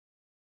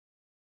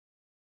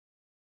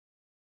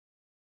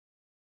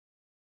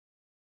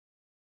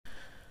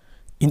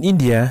In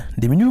India,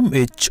 the minimum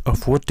age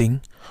of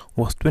voting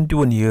was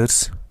 21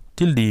 years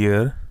till the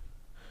year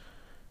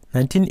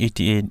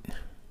 1988.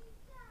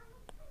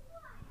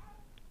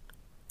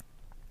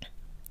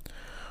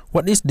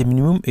 What is the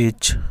minimum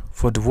age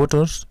for the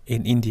voters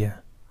in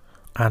India?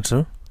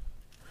 Answer: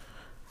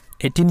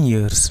 18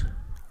 years.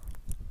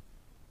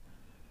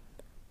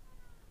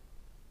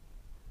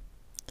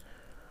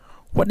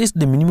 What is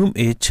the minimum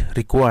age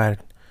required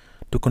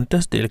to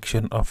contest the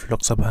election of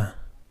Lok Sabha?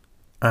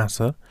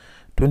 Answer: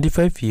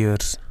 25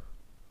 years.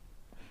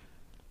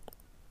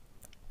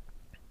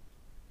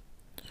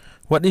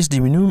 What is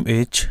the minimum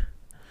age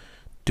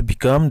to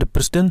become the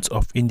President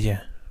of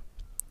India?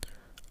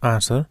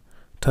 Answer: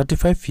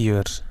 35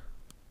 years.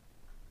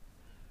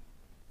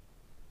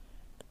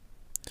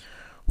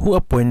 Who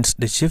appoints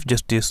the Chief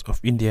Justice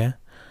of India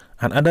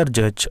and other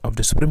judge of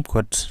the Supreme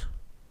Court?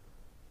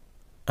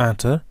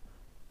 Answer: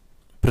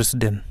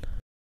 President.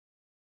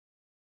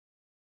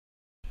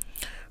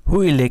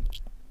 Who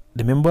elects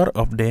the member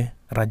of the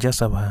Rajya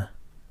Sabha?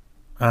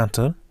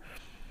 Answer: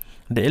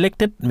 the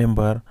elected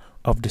member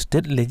of the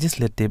state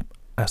legislative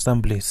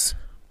assemblies.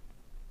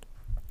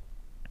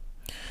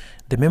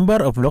 The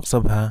member of Lok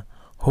Sabha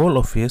hold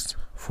office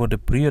for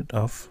the period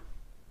of?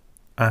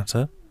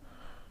 Answer: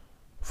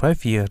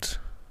 5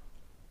 years.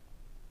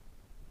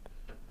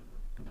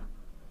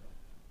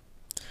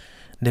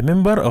 The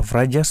member of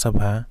Rajya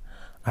Sabha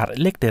are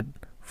elected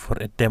for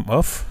a term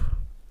of?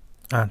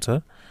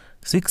 Answer: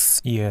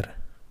 6 years.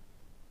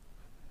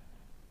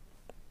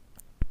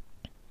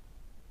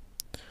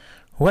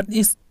 What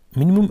is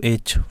minimum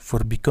age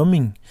for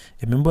becoming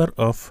a member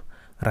of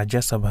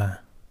Rajya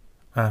Sabha?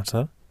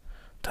 Answer: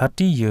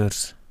 30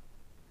 years.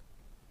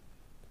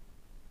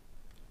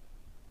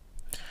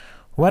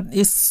 What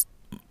is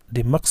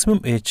the maximum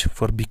age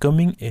for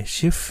becoming a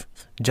Chief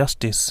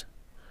Justice?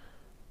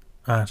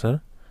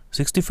 Answer: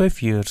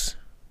 65 years.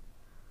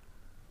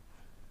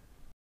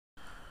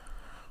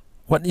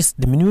 What is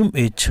the minimum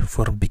age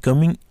for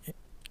becoming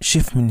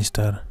Chief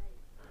Minister?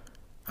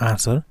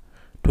 Answer: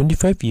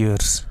 25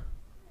 years.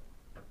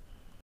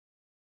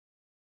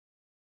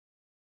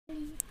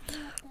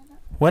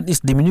 What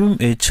is the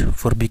minimum age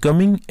for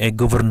becoming a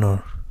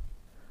governor?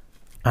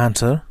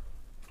 Answer: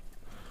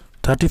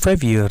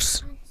 35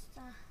 years.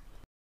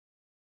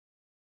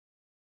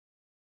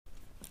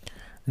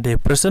 The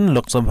present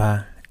Lok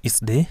Sabha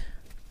is the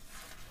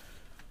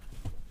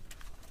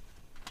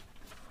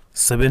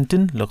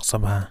 17th Lok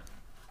Sabha.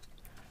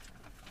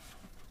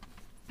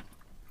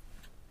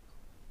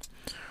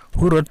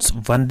 Who wrote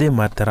Vande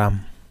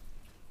Mataram?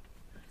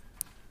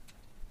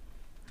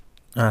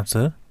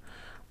 Answer: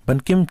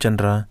 Bankim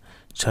Chandra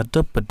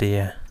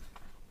Chattopadhyay.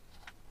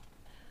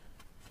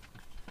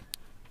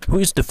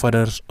 Who is the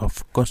father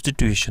of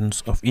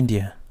constitutions of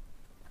India?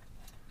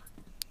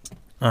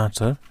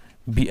 Answer: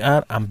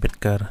 B.R.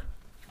 Ambedkar.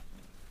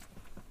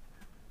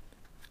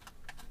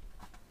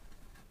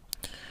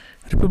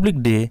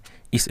 Republic Day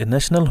is a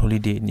national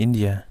holiday in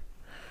India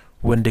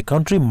when the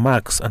country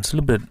marks and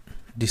celebrates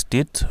the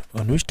date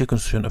on which the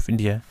Constitution of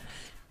India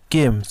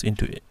came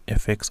into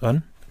effect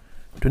on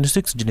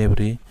 26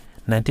 January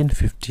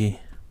 1950.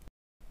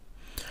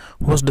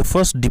 Who was the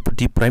first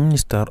Deputy Prime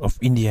Minister of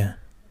India?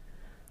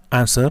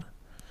 Answer: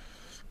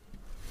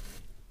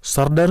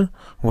 Sardar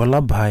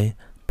Vallabhbhai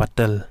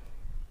Patel.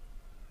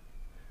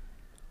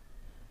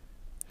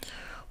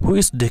 Who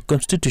is the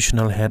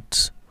constitutional head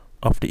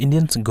of the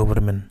Indian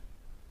government?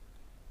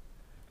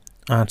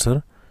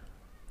 Answer: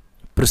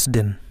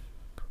 President.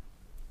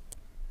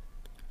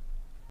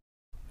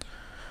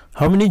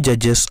 How many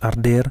judges are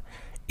there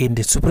in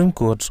the Supreme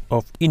Court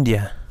of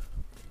India?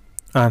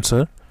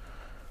 Answer: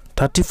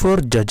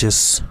 34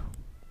 judges.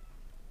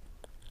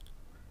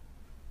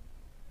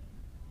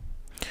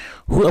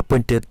 Who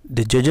appointed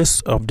the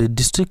judges of the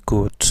district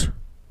court?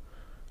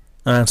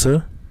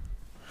 Answer: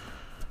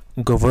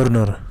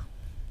 Governor.